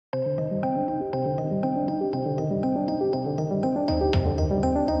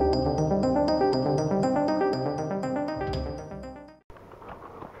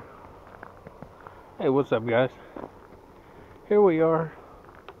what's up, guys? Here we are,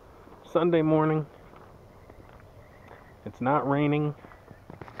 Sunday morning. It's not raining.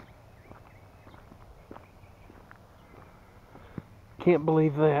 Can't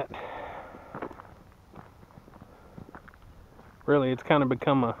believe that. Really, it's kind of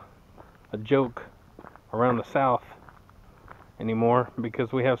become a joke around the South anymore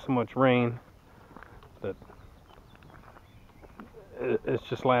because we have so much rain that it's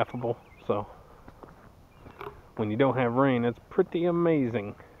just laughable. So when you don't have rain, it's pretty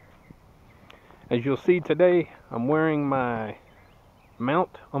amazing. As you'll see today, I'm wearing my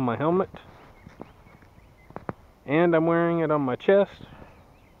mount on my helmet and I'm wearing it on my chest.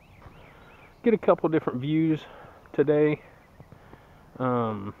 Get a couple different views today.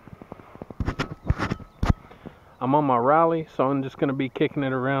 I'm on my Raleigh, so I'm just going to be kicking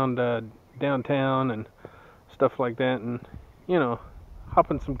it around downtown and stuff like that, and you know,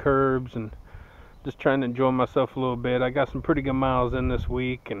 hopping some curbs and just trying to enjoy myself a little bit. I got some pretty good miles in this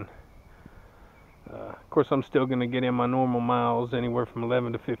week, and of course I'm still going to get in my normal miles, anywhere from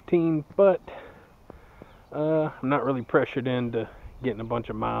 11 to 15, but I'm not really pressured into getting a bunch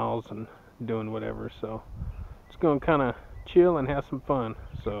of miles and doing whatever, so just going to kind of chill and have some fun.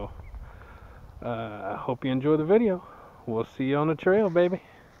 So I hope you enjoy the video. We'll see you on the trail, baby.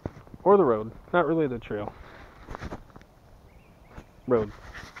 Or the road. Not really the trail. Road.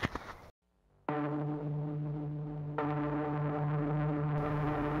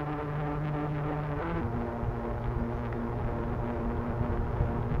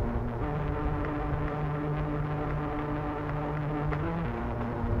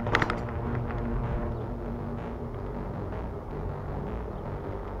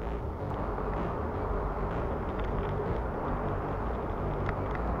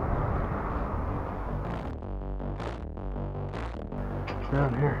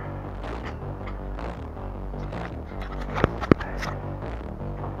 Around here.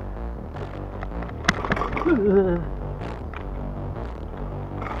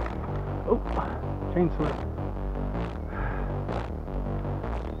 Oh, chain slip.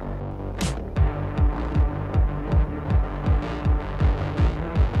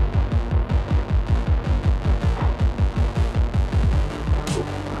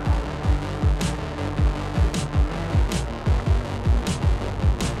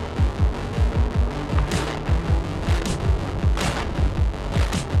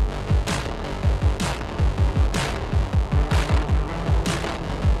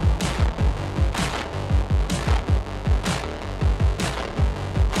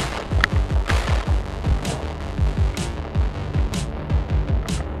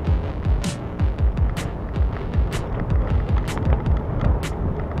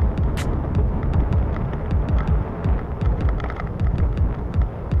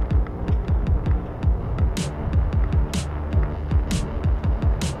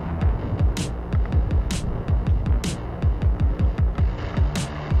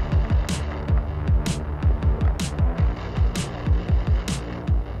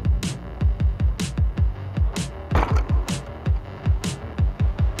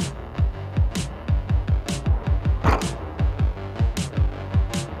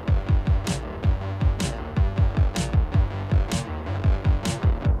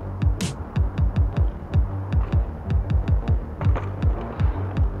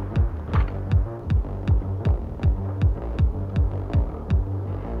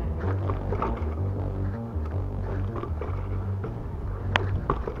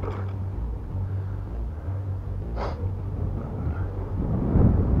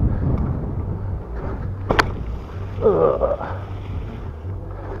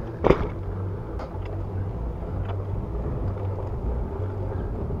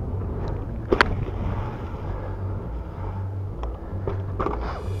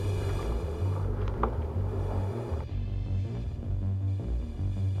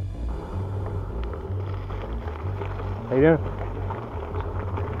 How you doing?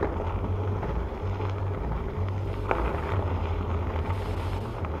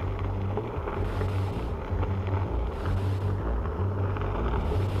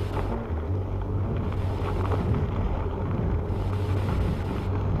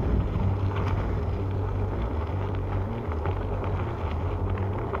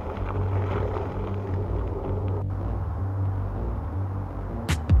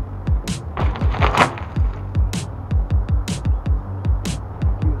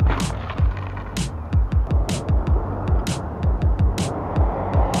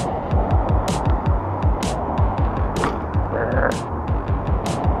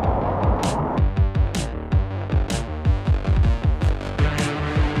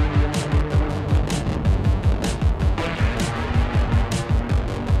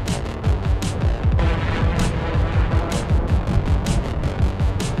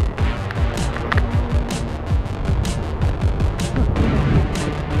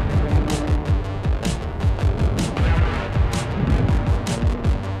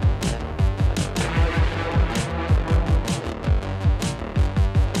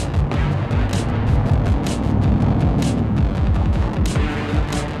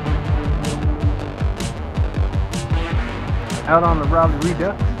 out on the Raleigh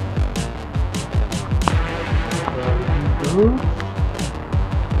Redux.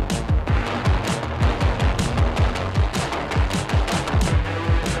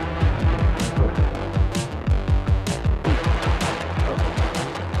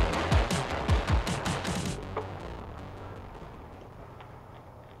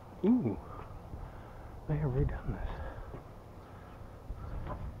 Ooh, they have redone this.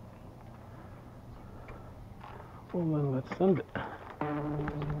 Well then, let's send it.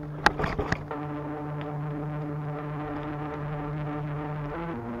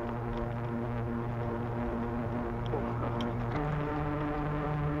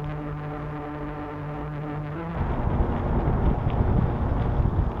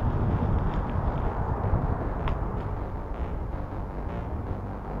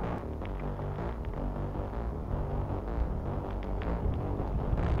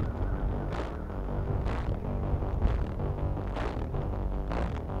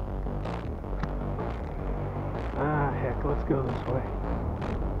 Ah, heck, let's go this way.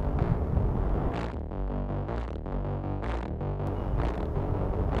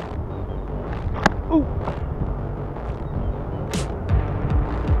 Ooh!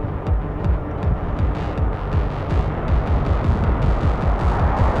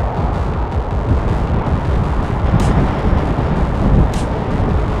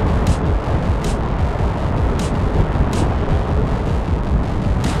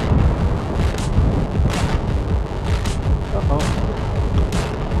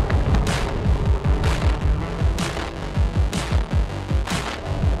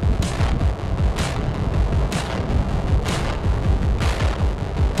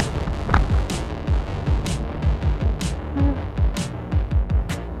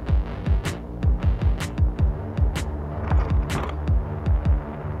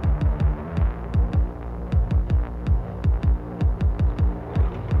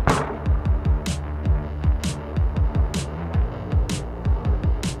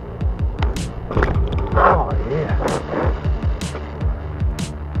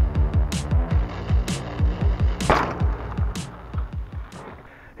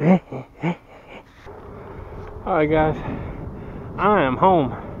 Alright guys, I am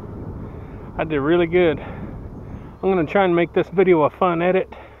home. I did really good. I'm going to try and make this video a fun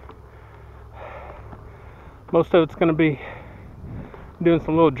edit. Most of it's going to be doing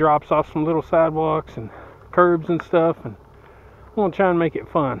some little drops off some little sidewalks and curbs and stuff, and I'm going to try and make it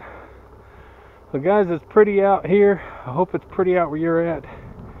fun. So guys, it's pretty out here. I hope it's pretty out where you're at.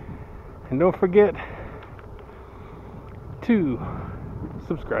 And don't forget to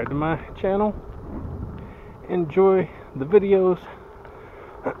subscribe to my channel. Enjoy the videos.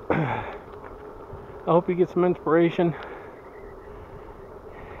 I hope you get some inspiration,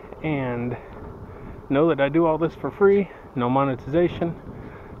 and know that I do all this for free, no monetization,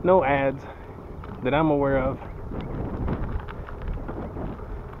 no ads that I'm aware of,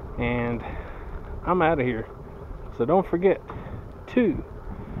 and I'm out of here. So don't forget to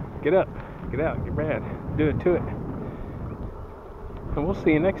get up, get out, get bad, do it to it, and we'll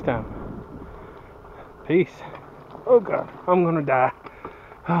see you next time. Peace. Oh God, I'm gonna die.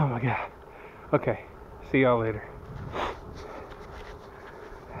 Oh my God. Okay, see y'all later.